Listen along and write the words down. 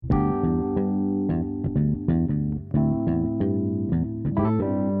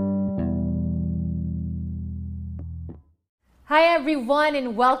Hi everyone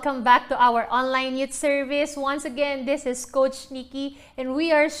and welcome back to our online youth service. Once again, this is Coach Nikki and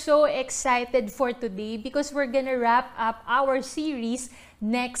we are so excited for today because we're gonna wrap up our series,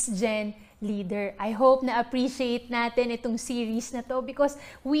 Next Gen Leader. I hope na appreciate natin itong series na to because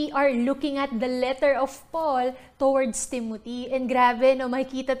we are looking at the letter of Paul towards Timothy. And grabe, no,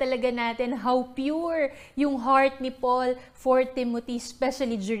 makikita talaga natin how pure yung heart ni Paul for Timothy,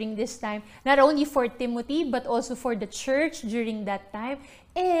 especially during this time. Not only for Timothy, but also for the church during that time.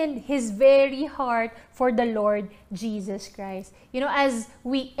 And his very heart for the Lord Jesus Christ. You know, as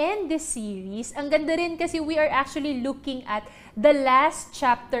we end this series, ang ganda rin kasi we are actually looking at the last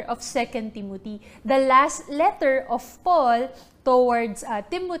chapter of 2 Timothy, the last letter of Paul towards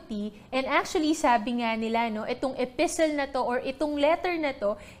Timothy. And actually, sabi nga nila, no, itong epistle na to or itong letter na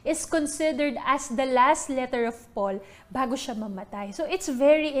to is considered as the last letter of Paul bago siya mamatay. So, it's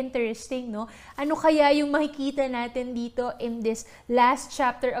very interesting, no? Ano kaya yung makikita natin dito in this last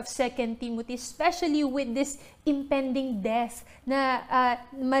chapter of 2 Timothy, especially with this impending death na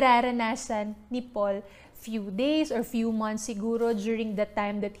mararanasan ni Paul few days or few months siguro during the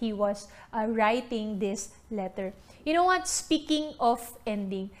time that he was writing this letter. You know what? Speaking of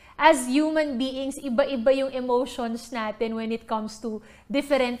ending, as human beings, iba-iba yung emotions natin when it comes to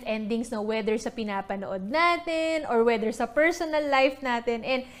different endings, no? Whether sa pinapanood natin or whether sa personal life natin.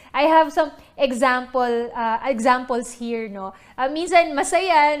 And I have some examples here, no? Minsan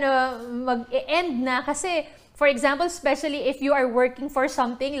masaya, no, mag-end na kasi for example, especially if you are working for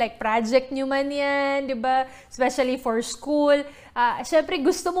something like project nyo man yan, di ba? Especially for school. Syempre,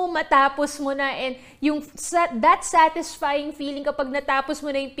 gusto mo matapos mo na and yung that satisfying feeling kapag natapos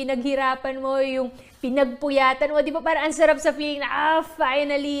mo na yung pinaghirapan mo, yung pinagpuyatan mo, di ba? Parang ang sarap sa feeling na,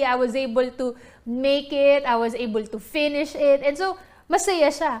 finally, I was able to make it, I was able to finish it. And so,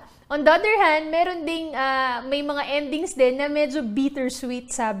 masaya siya. On the other hand, meron ding may mga endings din na medyo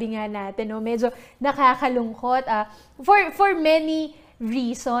bittersweet, sabi nga natin, no? Medyo nakakalungkot for many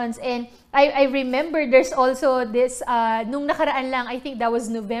reasons. And I remember there's also this, nung nakaraan lang, I think that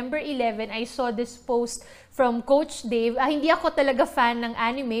was November 11, I saw this post from Coach Dave. Hindi ako talaga fan ng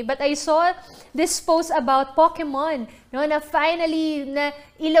anime, but I saw this post about Pokemon, no, na finally na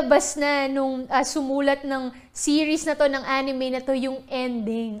ilabas na nung sumulat ng series na to, ng anime na to, yung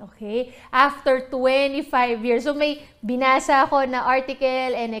ending, okay? After 25 years. So may binasa ako na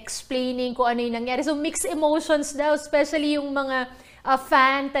article and explaining kung ano yung nangyari. So mixed emotions daw, especially yung mga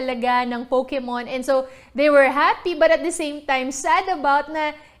fan talaga ng Pokemon. And so, they were happy but at the same time, sad about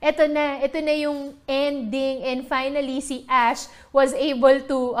na ito na yung ending. And finally, si Ash was able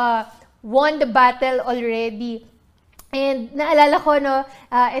to won the battle already. And naalala ko, no,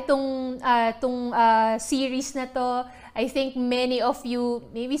 itong series na to, I think many of you,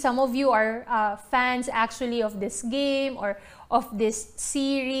 maybe some of you are fans actually of this game or of this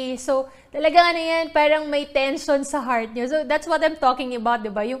series. So, talaga yan, parang may tension sa heart nyo. So, that's what I'm talking about,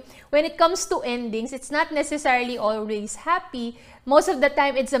 diba? When it comes to endings, it's not necessarily always happy. Most of the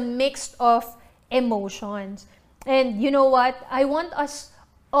time, it's a mix of emotions. And you know what? I want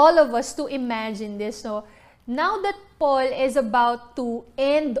all of us to imagine this. So, now that Paul is about to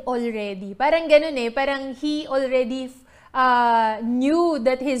end already, parang ganun parang he already knew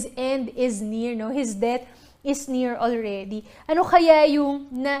that his end is near, no? His death is near already. Ano kaya yung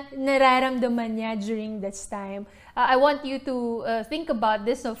nararamdaman niya during this time? I want you to think about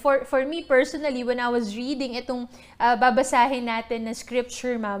this. So for me personally, when I was reading itong babasahin natin na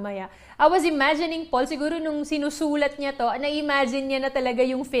scripture mamaya, I was imagining Paul, siguro nung sinusulat niya to, na-imagine niya na talaga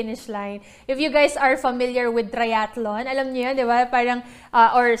yung finish line. If you guys are familiar with triathlon, alam niyo yan, di ba? Parang,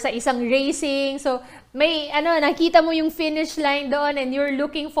 or sa isang racing, so may, nakita mo yung finish line doon and you're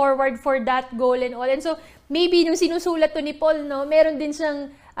looking forward for that goal and all. And so, maybe nung sinusulat to ni Paul, no, meron din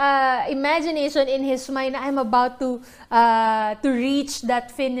siyang imagination in his mind na I'm about to reach that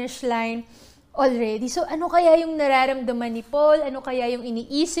finish line already. So, ano kaya yung nararamdaman ni Paul? Ano kaya yung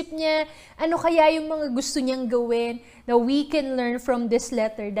iniisip niya? Ano kaya yung mga gusto niyang gawin na we can learn from this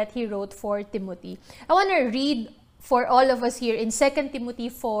letter that he wrote for Timothy? I want to read for all of us here in 2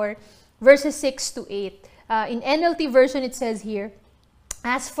 Timothy 4, verses 6 to 8. In NLT version, it says here,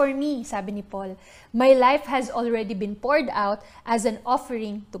 "As for me," sabi ni Paul, "my life has already been poured out as an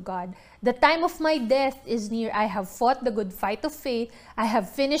offering to God. The time of my death is near. I have fought the good fight of faith. I have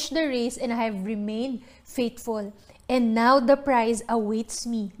finished the race and I have remained faithful. And now the prize awaits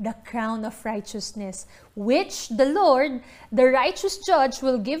me, the crown of righteousness, which the Lord, the righteous judge,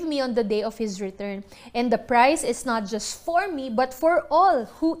 will give me on the day of his return. And the prize is not just for me, but for all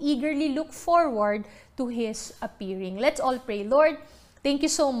who eagerly look forward to his appearing." Let's all pray. Lord, thank you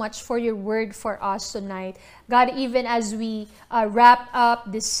so much for your word for us tonight. God, even as we wrap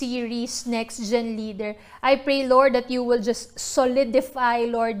up this series, Next Gen Leader, I pray, Lord, that you will just solidify,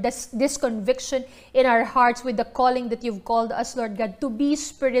 Lord, this conviction in our hearts with the calling that you've called us, Lord God, to be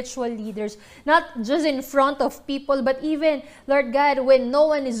spiritual leaders, not just in front of people, but even, Lord God, when no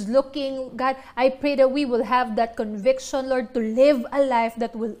one is looking. God, I pray that we will have that conviction, Lord, to live a life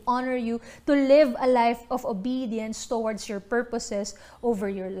that will honor you, to live a life of obedience towards your purposes over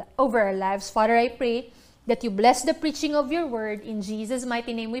our lives. Father, I pray that you bless the preaching of your word. In Jesus'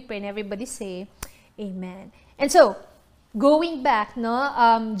 mighty name we pray, and everybody say, Amen. And so, going back,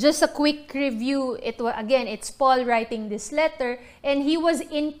 no, just a quick review. It's Paul writing this letter, and he was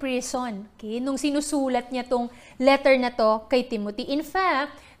in prison, okay, nung sinusulat niya tong letter na to kay Timothy. In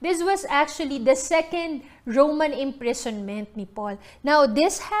fact, this was actually the second Roman imprisonment ni Paul. Now,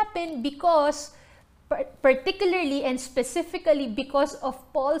 this happened because, particularly and specifically because of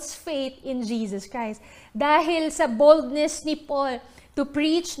Paul's faith in Jesus Christ. Dahil sa boldness ni Paul to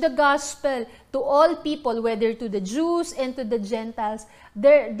preach the gospel to all people, whether to the Jews and to the Gentiles,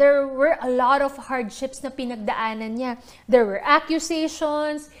 there were a lot of hardships na pinagdaanan niya. There were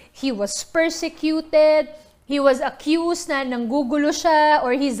accusations, he was persecuted, he was accused na nanggugulo siya,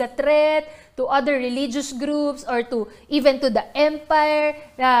 or he's a threat to other religious groups, or even to the empire.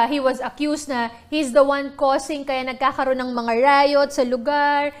 He was accused na he's the one causing, kaya nagkakaroon ng mga riot sa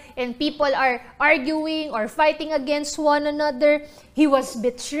lugar, and people are arguing or fighting against one another. He was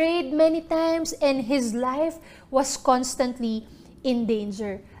betrayed many times, and his life was constantly in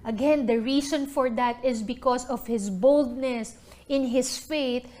danger. Again, the reason for that is because of his boldness in his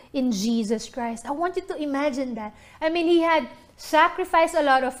faith in Jesus Christ. I want you to imagine that. I mean, he had sacrificed a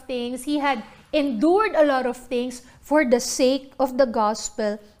lot of things. He had endured a lot of things for the sake of the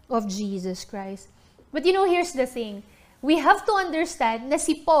gospel of Jesus Christ. But here's the thing. We have to understand na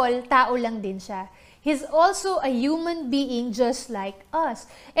si Paul, tao lang din siya. He's also a human being just like us.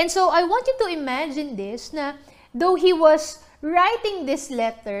 And so I want you to imagine this, na though he was writing this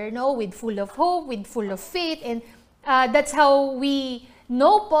letter, with full of hope, with full of faith, and that's how we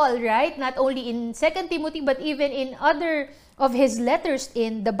know Paul, right? Not only in 2 Timothy, but even in other of his letters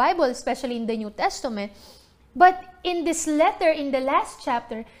in the Bible, especially in the New Testament. But in this letter, in the last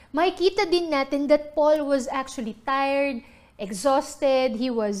chapter, makikita din natin that Paul was actually tired, exhausted, he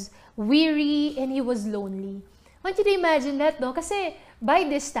was weary, and he was lonely. I want you to imagine that, no? Kasi by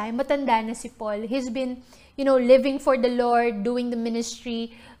this time, matanda na si Paul. He's been, living for the Lord, doing the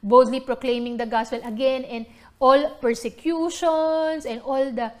ministry, boldly proclaiming the gospel again, and all persecutions and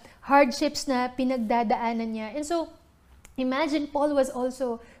all the hardships na pinagdadaanan niya. And so, imagine Paul was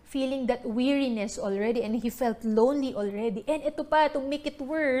also feeling that weariness already, and he felt lonely already. And ito pa, to make it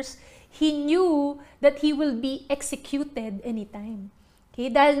worse, he knew that he will be executed anytime. Okay?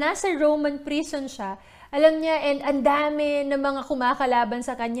 Dahil nasa Roman prison siya, alam niya, and ang dami ng mga kumakalaban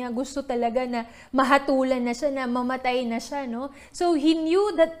sa kanya, gusto talaga na mahatulan na siya, na mamatay na siya, no? So, he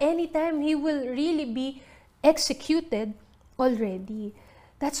knew that anytime he will really be executed already.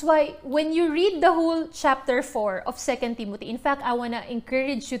 That's why when you read the whole chapter 4 of 2 Timothy, in fact, I want to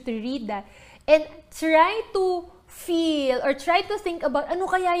encourage you to read that and try to feel or try to think about ano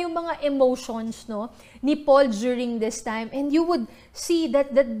kaya yung mga emotions, no, ni Paul during this time, and you would see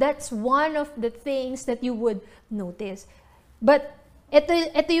that's one of the things that you would notice. But ito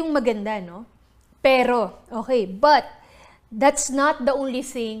yung maganda, no? Pero, okay, but that's not the only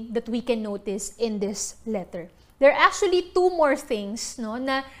thing that we can notice in this letter. There are actually two more things, no,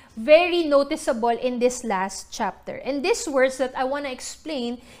 na very noticeable in this last chapter. And these words that I want to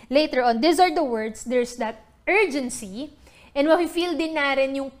explain later on, these are the words, there's that urgency, and mafe-feel din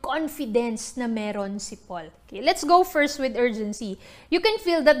natin yung confidence na meron si Paul. Okay, let's go first with urgency. You can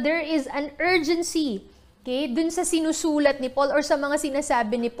feel that there is an urgency, okay, dun sa sinusulat ni Paul or sa mga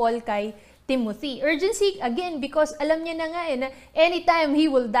sinasabi ni Paul kay Timothy. Urgency, again, because alam niya na nga na anytime he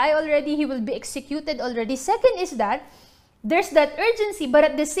will die already, he will be executed already. Second is that there's that urgency, but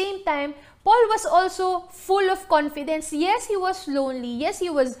at the same time, Paul was also full of confidence. Yes, he was lonely. Yes, he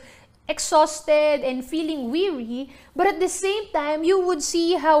was exhausted and feeling weary, but at the same time, you would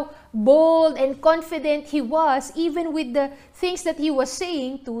see how bold and confident he was even with the things that he was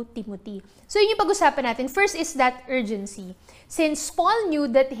saying to Timothy. So yun yung pag-usapan natin. First is that urgency. Since Paul knew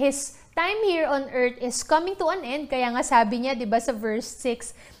that his time here on earth is coming to an end, kaya nga sabi niya, di ba, sa verse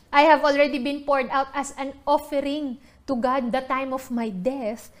 6, I have already been poured out as an offering to God. The time of my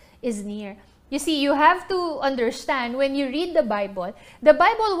death is near. You see, you have to understand, when you read the Bible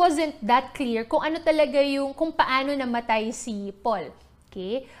wasn't that clear kung ano talaga kung paano namatay si Paul.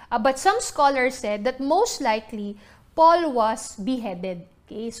 Okay? But some scholars said that most likely, Paul was beheaded.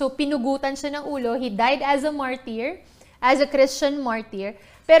 Okay? So, pinugutan siya ng ulo. He died as a martyr, as a Christian martyr.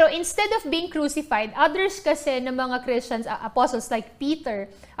 Pero instead of being crucified, others kasi ng mga Christians, apostles like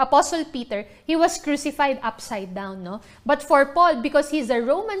Peter, Apostle Peter, he was crucified upside down, no? But for Paul, because he's a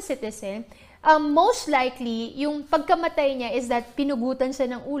Roman citizen, most likely, yung pagkamatay niya is that pinugutan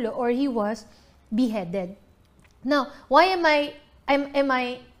siya ng ulo or he was beheaded. Now, why am I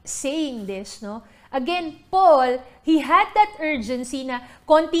saying this, no? Again, Paul, he had that urgency na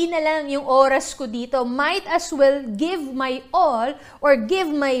konti na lang yung oras ko dito. Might as well give my all or give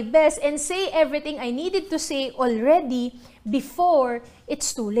my best and say everything I needed to say already before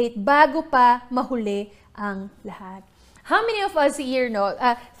it's too late, bago pa mahuli ang lahat. How many of us here, no,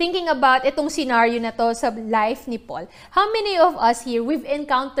 thinking about itong scenario na to sa life ni Paul, how many of us here, we've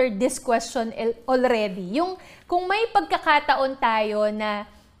encountered this question already? Yung kung may pagkakataon tayo na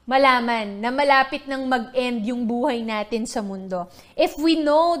malaman na malapit nang mag-end yung buhay natin sa mundo. If we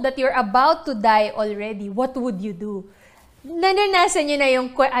know that you're about to die already, what would you do? Naranasan niyo na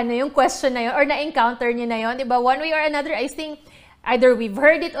yung question na yun or na-encounter niyo na yun, diba? One way or another, I think either we've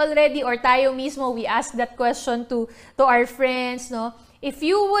heard it already or tayo mismo, we ask that question to our friends, no? If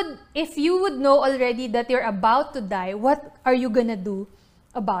you would know already that you're about to die, what are you gonna do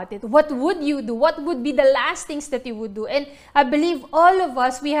about it? What would you do? What would be the last things that you would do? And I believe all of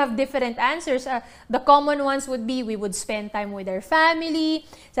us, we have different answers. The common ones would be, we would spend time with our family.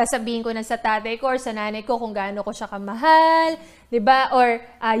 Sasabihin ko na sa tatay ko or sa nanay ko kung gaano ko siya kamahal. Diba? Or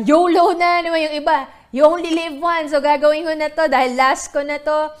YOLO na naman yung iba. You only live once. So gagawin ko na to dahil last ko na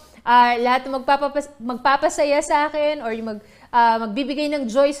to. Lahat magpapasaya sa akin or yung magbibigay ng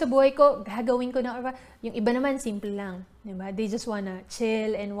joy sa buhay ko, gagawin ko na. Yung iba naman, simple lang. Diba? They just wanna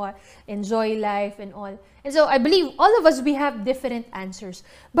chill and enjoy life and all. And so, I believe all of us, we have different answers.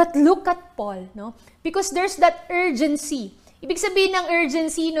 But look at Paul, no? Because there's that urgency. Ibig sabihin ng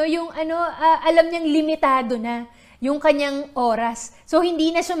urgency, no? Yung alam niyang limitado na yung kanyang oras. So, hindi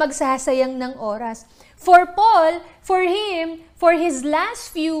na siya magsasayang ng oras. For Paul, for him, for his last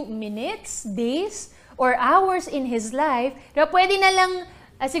few minutes, days, or hours in his life, na pwede na lang,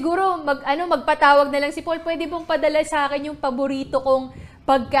 siguro, magpatawag na lang si Paul, pwede bang padala sa akin yung paborito kong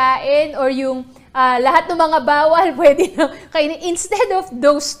pagkain or yung lahat ng mga bawal, pwede na kainin. Instead of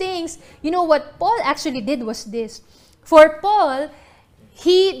those things, you know what Paul actually did was this. For Paul,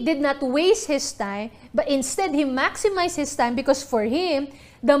 he did not waste his time, but instead he maximized his time because for him,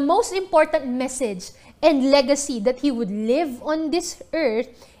 the most important message and legacy that he would live on this earth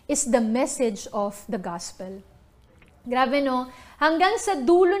is the message of the gospel. Grabe, no? Hanggang sa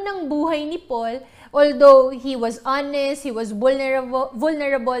dulo ng buhay ni Paul, although he was honest, he was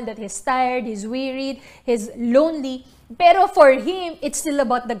vulnerable that he's tired, he's wearied, he's lonely, pero for him, it's still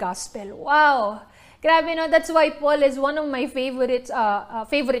about the gospel. Wow! Grabe, no? That's why Paul is one of my favorite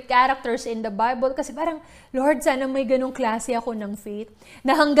characters in the Bible. Kasi parang, Lord, sana may ganong klase ako ng faith.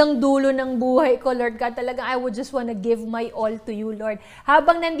 Na hanggang dulo ng buhay ko, Lord God, talagang I would just wanna give my all to you, Lord.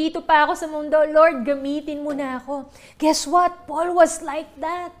 Habang nandito pa ako sa mundo, Lord, gamitin mo na ako. Guess what? Paul was like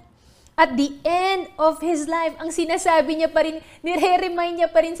that. At the end of his life, ang sinasabi niya pa rin, nire-remind niya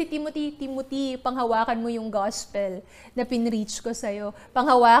pa rin si Timothy, Timothy, panghawakan mo yung gospel na pinreach ko sa'yo.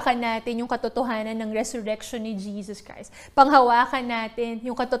 Panghawakan natin yung katotohanan ng resurrection ni Jesus Christ. Panghawakan natin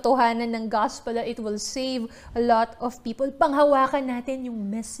yung katotohanan ng gospel that it will save a lot of people. Panghawakan natin yung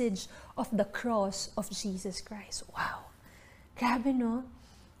message of the cross of Jesus Christ. Wow! Grabe, no?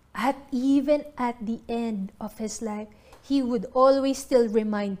 At even at the end of his life, he would always still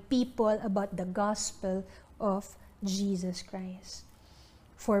remind people about the gospel of Jesus Christ.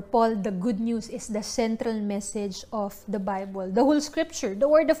 For Paul, the good news is the central message of the Bible, the whole scripture, the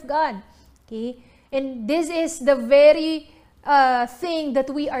Word of God. Okay? And this is the very thing that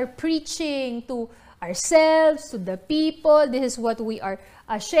we are preaching to ourselves, to the people. This is what we are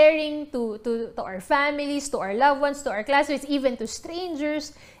sharing to our families, to our loved ones, to our classmates, even to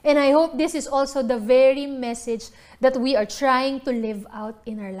strangers. And I hope this is also the very message that we are trying to live out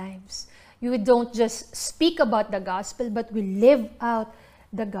in our lives. We don't just speak about the gospel, but we live out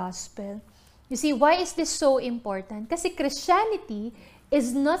the gospel. You see, why is this so important? Kasi Christianity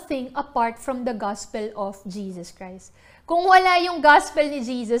is nothing apart from the gospel of Jesus Christ. Kung wala yung gospel ni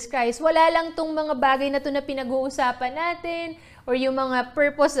Jesus Christ, wala lang tong mga bagay na to na pinag-uusapan natin, or yung mga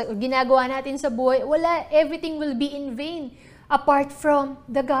purpose na ginagawa natin sa buhay, wala, everything will be in vain apart from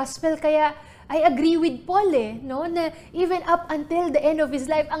the gospel. Kaya, I agree with Paul no? Na even up until the end of his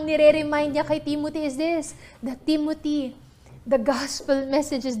life, ang nire-remind niya kay Timothy is this, that Timothy, the gospel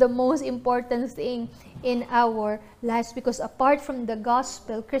message is the most important thing in our lives because apart from the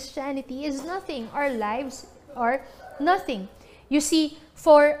gospel, Christianity is nothing. Our lives are nothing. You see,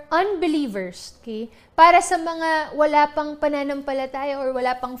 for unbelievers, okay, para sa mga wala pang pananampalataya or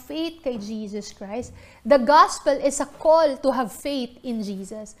wala pang faith kay Jesus Christ, the gospel is a call to have faith in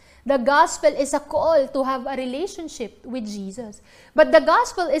Jesus. The gospel is a call to have a relationship with Jesus. But the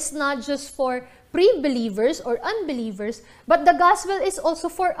gospel is not just for pre-believers or unbelievers, but the gospel is also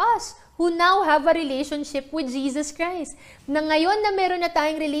for us who now have a relationship with Jesus Christ. Na ngayon na meron na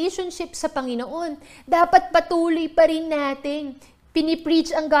tayong relationship sa Panginoon, dapat patuloy pa rin natin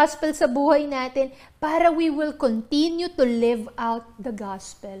pinipreach ang gospel sa buhay natin para we will continue to live out the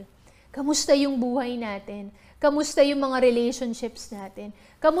gospel. Kamusta yung buhay natin? Kamusta yung mga relationships natin?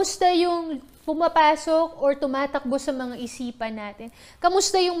 Kamusta yung pumapasok or tumatakbo sa mga isipan natin?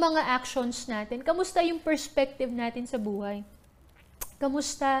 Kamusta yung mga actions natin? Kamusta yung perspective natin sa buhay?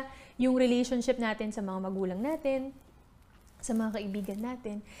 Kamusta yung relationship natin sa mga magulang natin? Sa mga kaibigan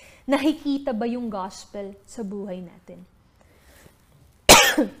natin? Nakikita ba yung gospel sa buhay natin?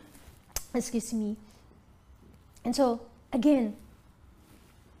 Excuse me. And so, again,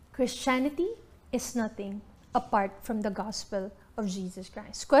 Christianity is nothing apart from the gospel of Jesus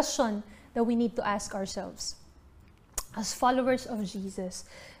Christ. Question that we need to ask ourselves. As followers of Jesus,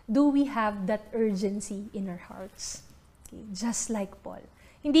 do we have that urgency in our hearts? Okay, just like Paul.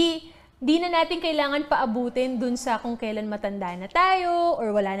 Hindi na natin kailangan paabutin dun sa kung kailan matanda na tayo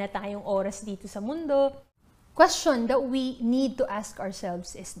or wala na tayong oras dito sa mundo. Question that we need to ask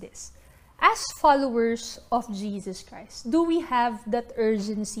ourselves is this. As followers of Jesus Christ, do we have that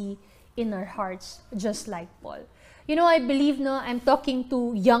urgency in our hearts just like Paul? You know, I believe, I'm talking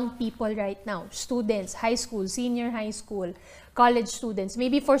to young people right now, students, high school, senior high school, college students.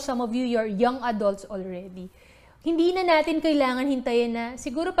 Maybe for some of you, you're young adults already. Hindi na natin kailangan hintayin na,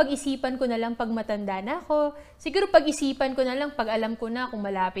 siguro pag-isipan ko na lang pag matanda na ako, siguro pag-isipan ko na lang pag alam ko na kung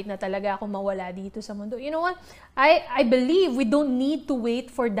malapit na talaga ako mawala dito sa mundo. You know what? I believe we don't need to wait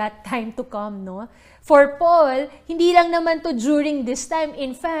for that time to come, no? For Paul, hindi lang naman to during this time.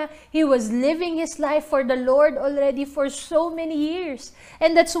 In fact, he was living his life for the Lord already for so many years.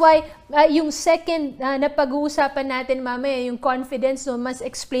 And that's why, yung second na pag-uusapan natin mamaya, yung confidence, no, mas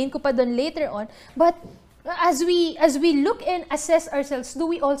explain ko pa doon later on. But as we look and assess ourselves, do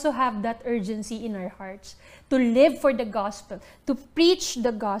we also have that urgency in our hearts to live for the gospel, to preach the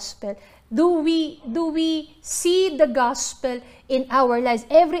gospel? Do we see the gospel in our lives,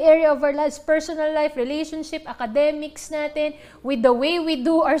 every area of our lives, personal life, relationship, academics natin, with the way we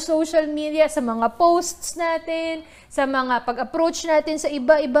do our social media, sa mga posts natin, sa mga pag-approach natin sa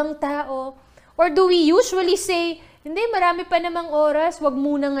iba-ibang tao? Or do we usually say, hindi, marami pa namang oras, wag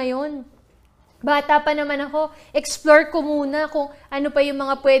muna ngayon. Bata pa naman ako, explore ko muna kung ano pa yung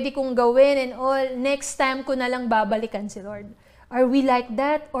mga pwede kong gawin and all. Next time ko na lang babalikan si Lord. Are we like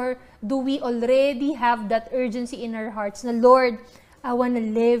that? Or do we already have that urgency in our hearts na, Lord, I want to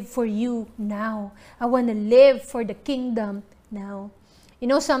live for you now. I want to live for the kingdom now. You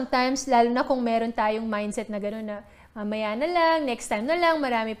know, sometimes, lalo na kung meron tayong mindset na gano'n na, mamaya na lang, next time na lang,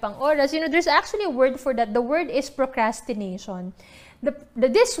 marami pang oras. You know, there's actually a word for that. The word is procrastination.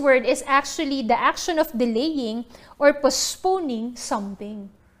 This word is actually the action of delaying or postponing something.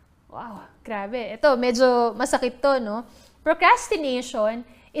 Wow, grabe. Ito, medyo masakit to, no? Procrastination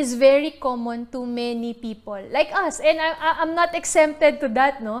is very common to many people, like us. And I'm not exempted to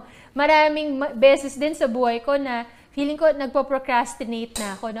that, no? Maraming beses din sa buhay ko na feeling ko nagpo-procrastinate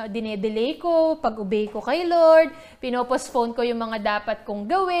na ako, no? Dinedelay ko, pag-obey ko kay Lord, pinopostpone ko yung mga dapat kong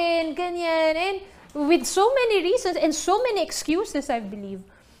gawin, ganyan. And with so many reasons and so many excuses, I believe.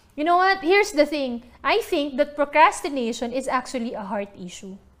 You know what? Here's the thing. I think that procrastination is actually a heart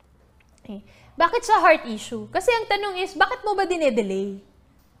issue. Okay. Bakit sa heart issue? Kasi ang tanong is, bakit mo ba dinedelay?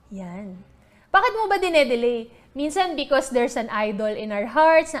 Yan. Bakit mo ba dinedelay? Minsan because there's an idol in our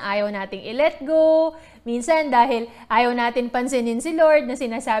hearts na ayaw nating i-let go. Minsan dahil ayaw natin pansinin si Lord na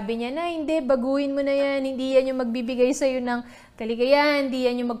sinasabi niya na hindi, baguhin mo na yan, hindi yan yung magbibigay sa'yo ng kaligayahan, hindi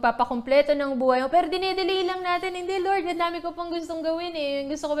yan yung magpapakumpleto ng buhay mo. Pero dinedelay lang natin, hindi Lord, ang dami ko pang gustong gawin eh.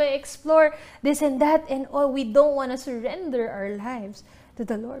 Gusto ko ba explore this and that and all. We don't want to surrender our lives to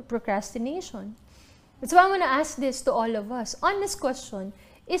the Lord. Procrastination. That's why I want to ask this to all of us. Honest question.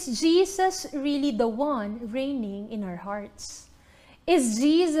 Is Jesus really the one reigning in our hearts? Is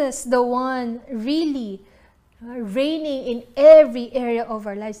Jesus the one really reigning in every area of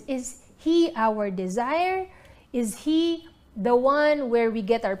our lives? Is He our desire? Is He the one where we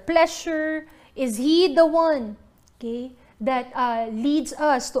get our pleasure? Is He the one, okay, that leads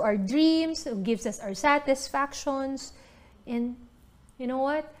us to our dreams, gives us our satisfactions? And you know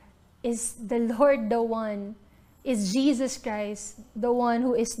what? Is the Lord the one? Is Jesus Christ the one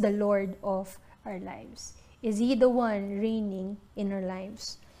who is the Lord of our lives? Is He the one reigning in our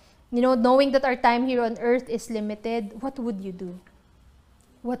lives? You know, knowing that our time here on earth is limited, what would you do?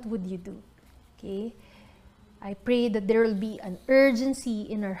 What would you do? Okay? I pray that there will be an urgency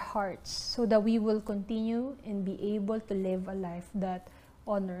in our hearts so that we will continue and be able to live a life that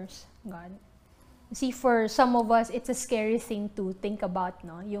honors God. See, for some of us, it's a scary thing to think about,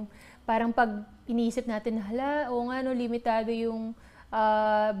 no? Yung parang pag iniisip natin, hala, o nga, no, limitado yung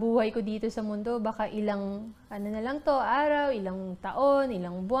buhay ko dito sa mundo, baka ilang, ano na lang to, araw, ilang taon,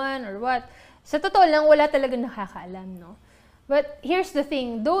 ilang buwan, or what. Sa totoo lang, wala talaga nakakaalam, no? But here's the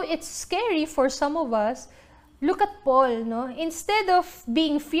thing, though it's scary for some of us, look at Paul, no? Instead of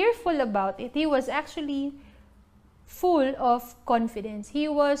being fearful about it, he was actually full of confidence. He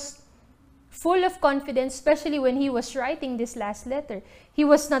was full of confidence, especially when he was writing this last letter. He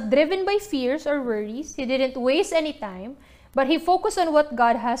was not driven by fears or worries. He didn't waste any time, but he focused on what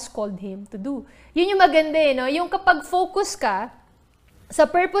God has called him to do. Yun yung maganda, no? Yung kapag focus ka sa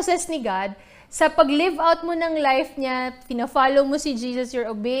purposes ni God, sa pag-live out mo ng life niya, pina-follow mo si Jesus,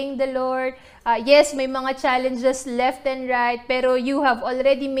 you're obeying the Lord. Yes, may mga challenges left and right, pero you have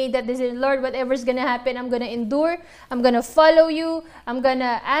already made that decision. Lord, whatever's gonna happen, I'm gonna endure. I'm gonna follow you. I'm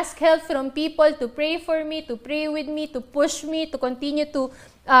gonna ask help from people to pray for me, to pray with me, to push me, to continue to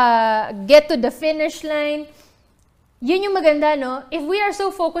get to the finish line. Yun yung maganda, no? If we are so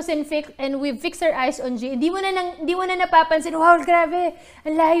focused and we fix our eyes on Jesus, hindi mo na napapansin, wow, grabe,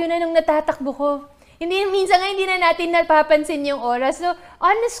 ang layo na nung natatakbo ko. Minsan nga hindi na natin napapansin yung oras. So,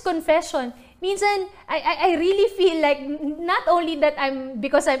 honest confession, minsan, I really feel like, not only that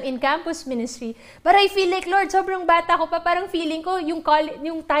because I'm in campus ministry, but I feel like, Lord, sobrang bata ko pa, parang feeling ko, yung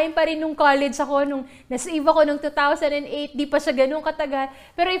time pa rin nung college ako, nung nasa-eve ako nung 2008, di pa siya ganun katagal.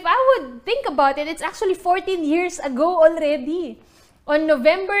 Pero if I would think about it, it's actually 14 years ago already. On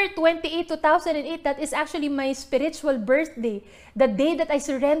November 28, 2008, that is actually my spiritual birthday. The day that I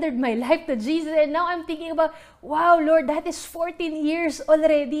surrendered my life to Jesus. And now I'm thinking about, wow, Lord, that is 14 years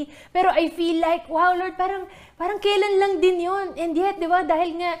already. Pero I feel like, wow, Lord, parang kailan lang din yun. And yet, di ba,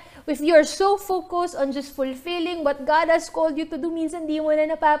 dahil nga, if you're so focused on just fulfilling what God has called you to do, minsan di mo na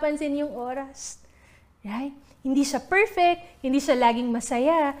napapansin yung oras. Right? Hindi siya perfect, hindi siya laging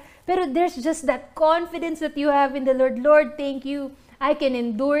masaya, pero there's just that confidence that you have in the Lord. Lord, thank you. I can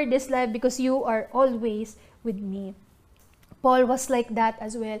endure this life because you are always with me. Paul was like that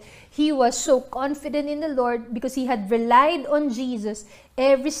as well. He was so confident in the Lord because he had relied on Jesus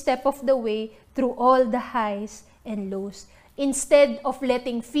every step of the way through all the highs and lows. Instead of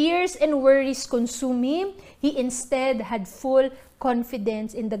letting fears and worries consume him, he instead had full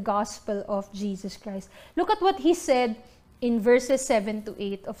confidence in the gospel of Jesus Christ. Look at what he said in verses 7 to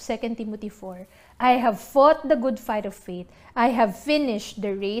 8 of 2 Timothy 4. I have fought the good fight of faith. I have finished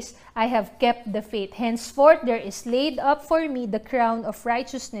the race. I have kept the faith. Henceforth there is laid up for me the crown of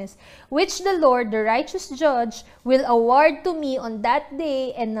righteousness, which the Lord, the righteous judge, will award to me on that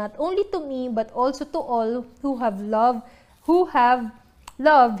day, and not only to me, but also to all who have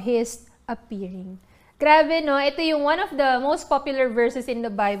loved His appearing. Grabe, no? Ito yung one of the most popular verses in the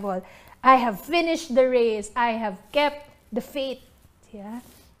Bible. I have finished the race. I have kept the faith. Yeah?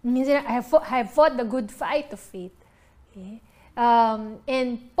 I have fought the good fight of faith. Okay?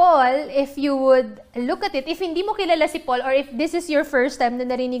 And Paul, if you would look at it, if hindi mo kilala si Paul, or if this is your first time na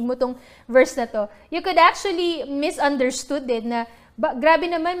narinig mo tong verse na to, you could actually misunderstood it na, grabe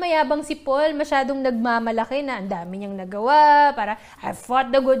naman, mayabang si Paul, masyadong nagmamalaki na ang dami niyang nagawa, para I've fought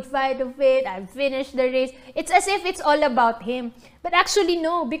the good fight of faith, I've finished the race. It's as if it's all about him. But actually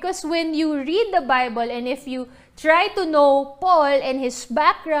no, because when you read the Bible and if you try to know Paul and his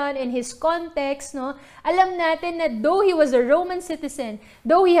background and his context, no, alam natin na though he was a Roman citizen,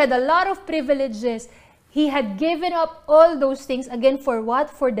 though he had a lot of privileges, he had given up all those things, again, for what?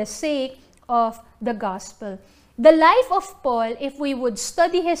 For the sake of the gospel. The life of Paul, if we would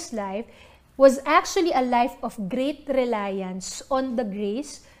study his life, was actually a life of great reliance on the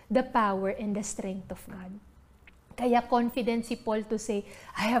grace, the power, and the strength of God. Kaya confident si Paul to say,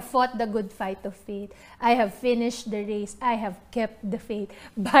 I have fought the good fight of faith. I have finished the race. I have kept the faith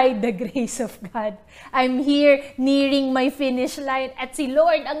by the grace of God. I'm here nearing my finish line at si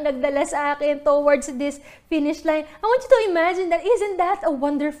Lord ang nagdala sa akin towards this finish line. I want you to imagine that. Isn't that a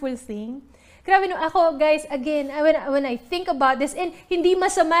wonderful thing? Grabe, no, ako, guys, again, when I think about this, and hindi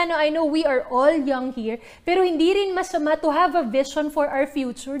masama, no, I know we are all young here, pero hindi rin masama to have a vision for our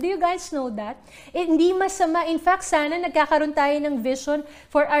future. Do you guys know that? Hindi masama. In fact, sana nagkakaroon tayo ng vision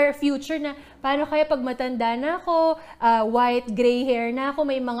for our future na paano kaya pag matanda na ako, white, gray hair na ako,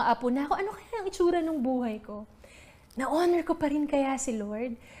 may mga apo na ako, ano kaya ang itsura ng buhay ko? Na-honor ko pa rin kaya si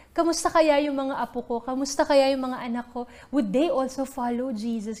Lord? Kamusta kaya yung mga apo ko? Kamusta kaya yung mga anak ko? Would they also follow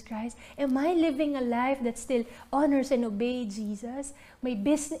Jesus Christ? Am I living a life that still honors and obey Jesus?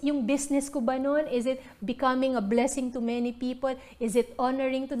 Yung business ko ba nun? Is it becoming a blessing to many people? Is it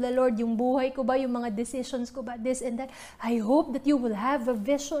honoring to the Lord? Yung buhay ko ba? Yung mga decisions ko ba? This and that. I hope that you will have a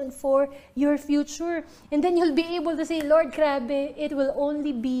vision for your future. And then you'll be able to say, Lord, grabe, it will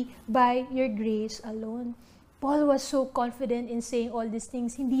only be by your grace alone. Paul was so confident in saying all these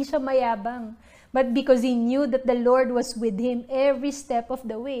things. Hindi siya mayabang. But because he knew that the Lord was with him every step of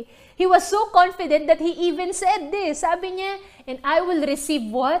the way. He was so confident that he even said this. Sabi niya, and I will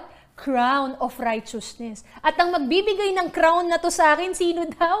receive what? Crown of righteousness. At ang magbibigay ng crown na to sa akin, sino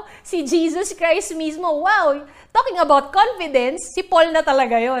daw? Si Jesus Christ mismo. Wow! Talking about confidence, si Paul na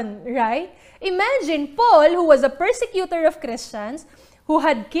talaga yon, right? Imagine Paul, who was a persecutor of Christians, who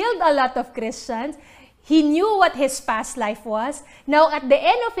had killed a lot of Christians. He knew what his past life was. Now, at the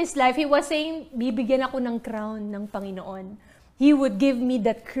end of his life, he was saying, bibigyan ako ng crown ng Panginoon. He would give me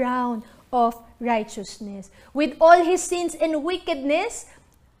that crown of righteousness. With all his sins and wickedness,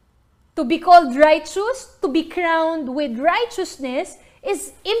 to be called righteous, to be crowned with righteousness,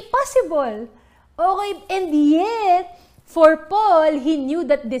 is impossible. Okay, and yet, for Paul, he knew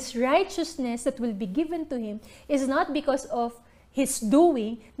that this righteousness that will be given to him is not because of his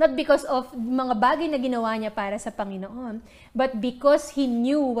doing, not because of mga bagay na ginawa niya para sa Panginoon, but because he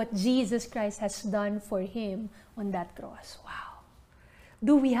knew what Jesus Christ has done for him on that cross. Wow!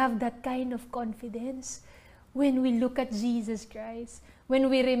 Do we have that kind of confidence when we look at Jesus Christ? When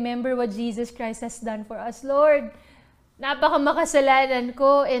we remember what Jesus Christ has done for us? Lord, napakamakasalanan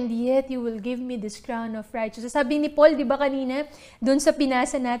ko, and yet you will give me this crown of righteousness. Sabi ni Paul, di ba kanina, doon sa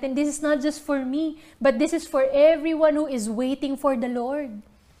pinasa natin, this is not just for me, but this is for everyone who is waiting for the Lord.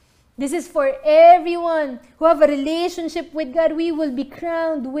 This is for everyone who have a relationship with God. We will be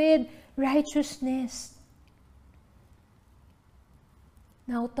crowned with righteousness.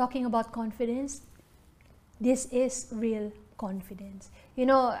 Now, talking about confidence, this is real confidence. You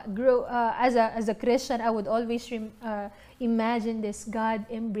know, as a Christian, I would always imagine this God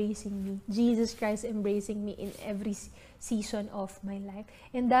embracing me, Jesus Christ embracing me in every season of my life.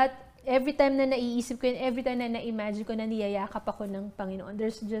 And that, every time na naiisip ko yun, every time na na-imagine ko na niyayakap ako ng Panginoon,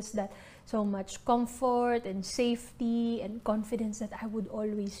 there's just that so much comfort and safety and confidence that I would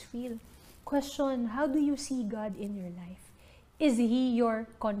always feel. Question, how do you see God in your life? Is He your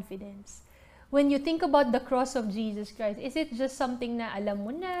confidence? When you think about the cross of Jesus Christ, is it just something na alam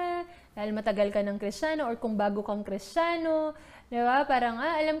mo na, dahil matagal ka ng Kristiyano, or kung bago kang Kristiyano, di ba? Parang,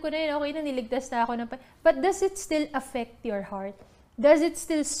 alam ko na yun, okay na, niligtas na ako. But does it still affect your heart? Does it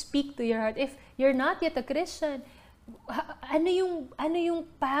still speak to your heart? If you're not yet a Christian, ano yung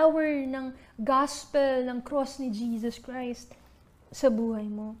power ng gospel, ng cross ni Jesus Christ sa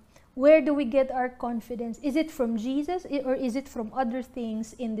buhay mo? Where do we get our confidence? Is it from Jesus, or is it from other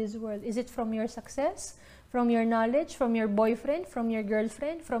things in this world? Is it from your success, from your knowledge, from your boyfriend, from your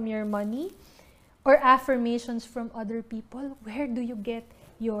girlfriend, from your money, or affirmations from other people? Where do you get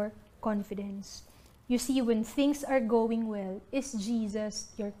your confidence? You see, when things are going well, is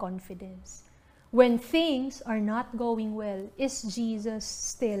Jesus your confidence? When things are not going well, is Jesus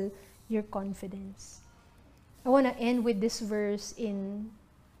still your confidence? I want to end with this verse in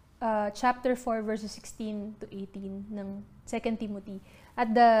chapter 4, verses 16 to 18 ng 2 Timothy. At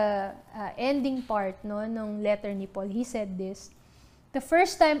the ending part ng letter ni Paul, he said this, "The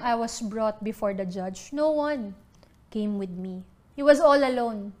first time I was brought before the judge, no one came with me. He was all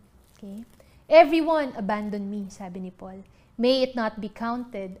alone." Okay? "Everyone abandoned me," sabi ni Paul. "May it not be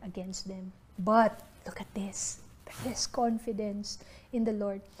counted against them." But, look at this confidence in the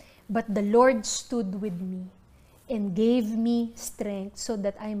Lord. "But the Lord stood with me and gave me strength so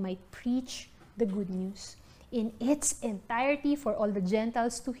that I might preach the good news in its entirety for all the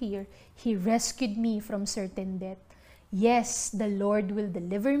Gentiles to hear. He rescued me from certain death. Yes, the Lord will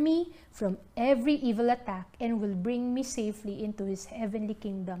deliver me from every evil attack and will bring me safely into His heavenly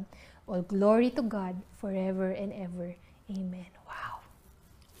kingdom. All glory to God forever and ever. Amen." Wow.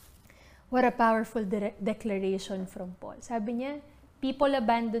 What a powerful declaration from Paul. Sabi niya, people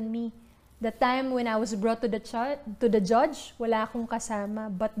abandoned me. The time when I was brought to the judge, wala akong kasama,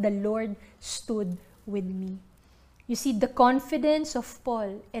 but the Lord stood with me. You see, the confidence of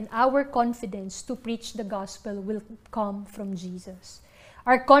Paul and our confidence to preach the gospel will come from Jesus.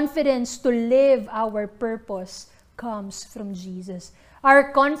 Our confidence to live our purpose comes from Jesus. Our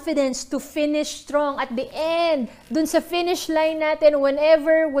confidence to finish strong at the end, dun sa finish line natin,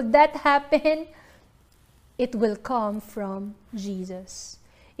 whenever would that happen, it will come from Jesus.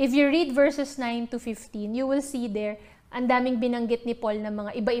 if you read verses 9 to 15, you will see there, ang daming binanggit ni Paul na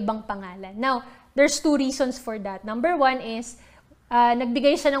mga iba-ibang pangalan. Now, there's two reasons for that. Number one is,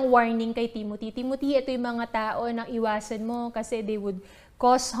 nagbigay siya ng warning kay Timothy. Timothy, ito yung mga tao na iwasan mo kasi they would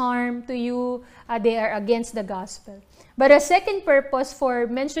cause harm to you. They are against the gospel. But a second purpose for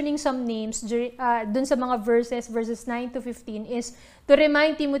mentioning some names dun sa mga verses 9 to 15 is to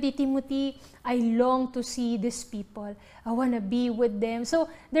remind Timothy, Timothy, I long to see these people. I want to be with them. So,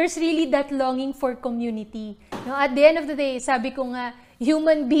 there's really that longing for community. No, at the end of the day, sabi ko nga,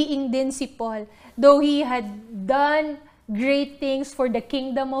 human being din si Paul. Though he had done great things for the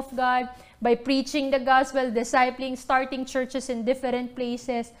kingdom of God by preaching the gospel, discipling, starting churches in different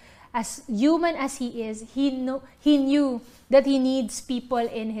places. As human as he is, he knew that he needs people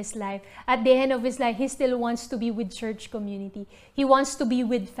in his life. At the end of his life, he still wants to be with church community. He wants to be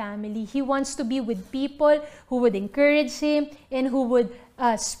with family. He wants to be with people who would encourage him and who would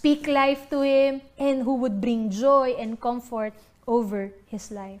speak life to him and who would bring joy and comfort over his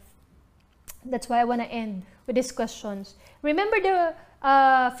life. That's why I want to end with these questions. Remember the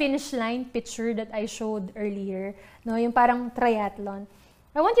finish line picture that I showed earlier? No, yung parang triathlon.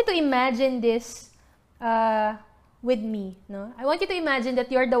 I want you to imagine this with me. No? I want you to imagine that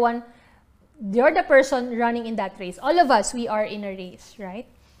you're the person running in that race. All of us, we are in a race, right?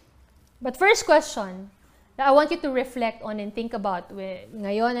 But first question that I want you to reflect on and think about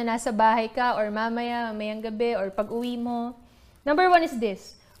ngayon na nasa bahay ka or mamayang gabi or pag-uwi mo. Number one is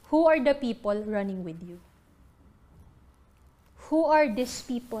this. Who are the people running with you? Who are these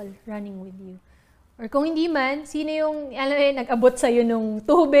people running with you? Or kung hindi man, sino yung, nag-abot sa'yo nung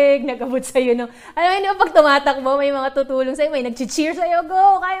tubig, nag-abot sa'yo nung, pag tumatakbo, may mga tutulong sa'yo, may nag-cheer sa'yo,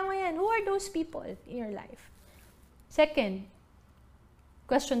 go, kaya mo yan. Who are those people in your life? Second,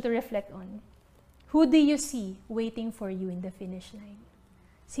 question to reflect on. Who do you see waiting for you in the finish line?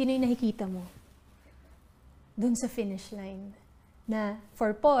 Sino yung nakikita mo dun sa finish line? Na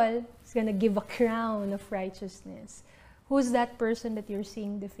for Paul, he's gonna give a crown of righteousness. Who's that person that you're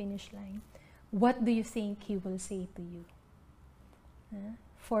seeing the finish line? What do you think he will say to you?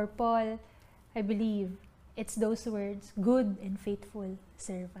 For Paul, I believe it's those words, good and faithful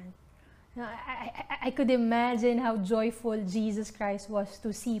servant. Now, I could imagine how joyful Jesus Christ was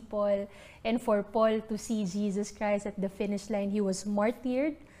to see Paul, and for Paul to see Jesus Christ at the finish line. He was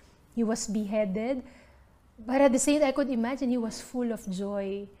martyred, he was beheaded, but at the same time, I could imagine he was full of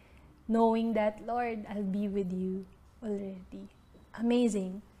joy, knowing that, Lord, I'll be with you already.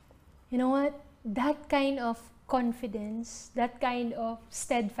 Amazing. You know what? That kind of confidence, that kind of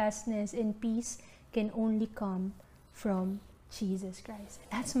steadfastness and peace can only come from Jesus Christ.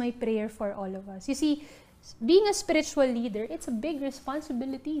 That's my prayer for all of us. You see, being a spiritual leader, it's a big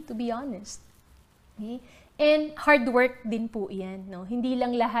responsibility, to be honest. Okay? And hard work din po yan. No? Hindi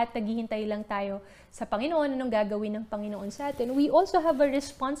lang lahat, naghihintay lang tayo sa Panginoon, anong gagawin ng Panginoon sa atin. We also have a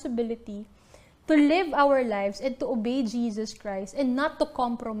responsibility to live our lives and to obey Jesus Christ and not to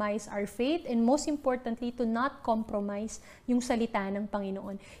compromise our faith, and most importantly, to not compromise yung salita ng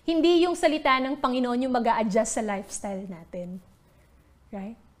Panginoon. Hindi yung salita ng Panginoon yung mag-a-adjust sa lifestyle natin.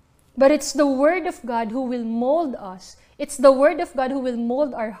 Right? But it's the Word of God who will mold us. It's the Word of God who will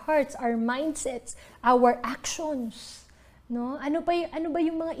mold our hearts, our mindsets, our actions. No? Ano ba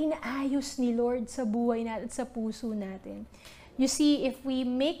yung mga inaayos ni Lord sa buhay natin, sa puso natin? You see, if we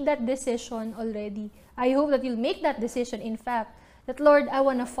make that decision already, I hope that you'll make that decision, in fact, that Lord, I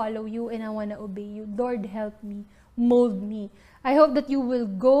want to follow you and I want to obey you. Lord, help me, mold me. I hope that you will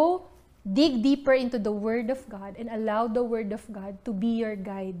go dig deeper into the Word of God and allow the Word of God to be your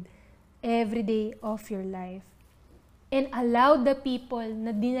guide every day of your life. And allow the people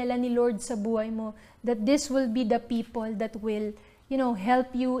na dinala ni Lord sa buhay mo, that this will be the people that will, help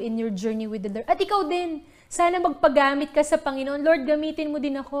you in your journey with the Lord. At ikaw din, sana magpagamit ka sa Panginoon. Lord, gamitin mo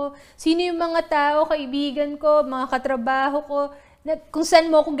din ako. Sino yung mga tao, kaibigan ko, mga katrabaho ko, na kung saan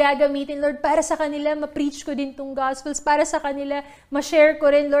mo ako gagamitin, Lord, para sa kanila, ma-preach ko din tong gospels, para sa kanila, ma-share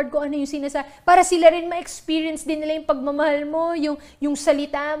ko rin, Lord, kung ano yung para sila rin ma-experience din nila yung pagmamahal mo, yung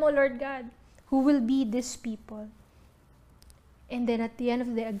salita mo, Lord God. Who will be these people? And then at the end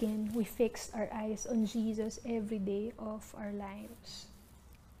of the day, again, we fix our eyes on Jesus every day of our lives.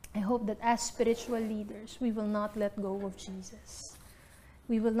 I hope that as spiritual leaders, we will not let go of Jesus.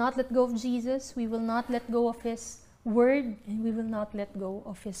 We will not let go of Jesus. We will not let go of His Word, and we will not let go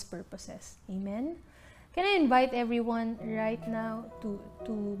of His purposes. Amen? Can I invite everyone right now to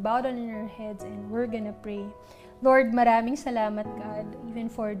bow down in your heads, and we're gonna pray. Lord, maraming salamat, God, even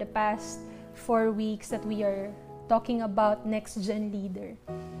for the past 4 weeks that we are talking about next-gen leader.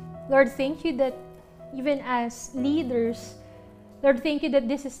 Lord, thank you that even as leaders, Lord, thank you that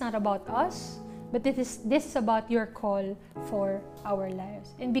this is not about us, but this is about your call for our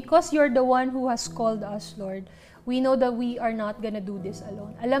lives. And because you're the one who has called us, Lord, we know that we are not gonna do this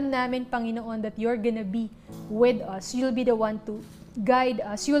alone. Alam namin, Panginoon, that you're gonna be with us. You'll be the one to guide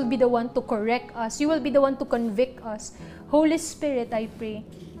us. You will be the one to correct us. You will be the one to convict us. Holy Spirit, I pray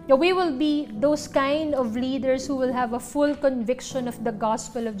that we will be those kind of leaders who will have a full conviction of the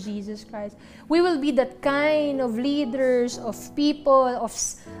gospel of Jesus Christ. We will be that kind of leaders, of people, of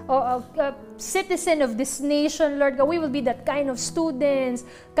citizen of this nation, Lord God. We will be that kind of students,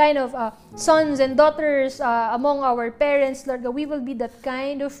 kind of sons and daughters among our parents, Lord God. We will be that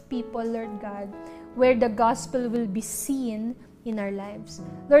kind of people, Lord God, where the gospel will be seen in our lives.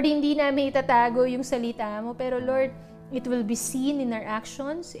 Lord, hindi namin itatago yung salita mo, pero Lord, it will be seen in our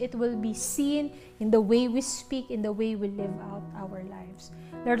actions. It will be seen in the way we speak, in the way we live out our lives.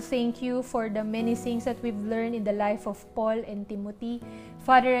 Lord, thank you for the many things that we've learned in the life of Paul and Timothy.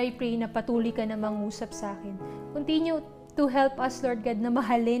 Father, I pray na patuloy ka na mangusap sa akin. Continue to help us, Lord God, na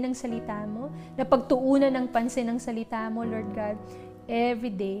mahalin ang salita mo, na pagtuunan ng pansin ng salita mo, Lord God,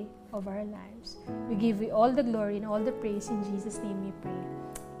 every day of our lives. We give you all the glory and all the praise. In Jesus' name we pray.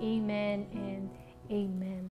 Amen and amen.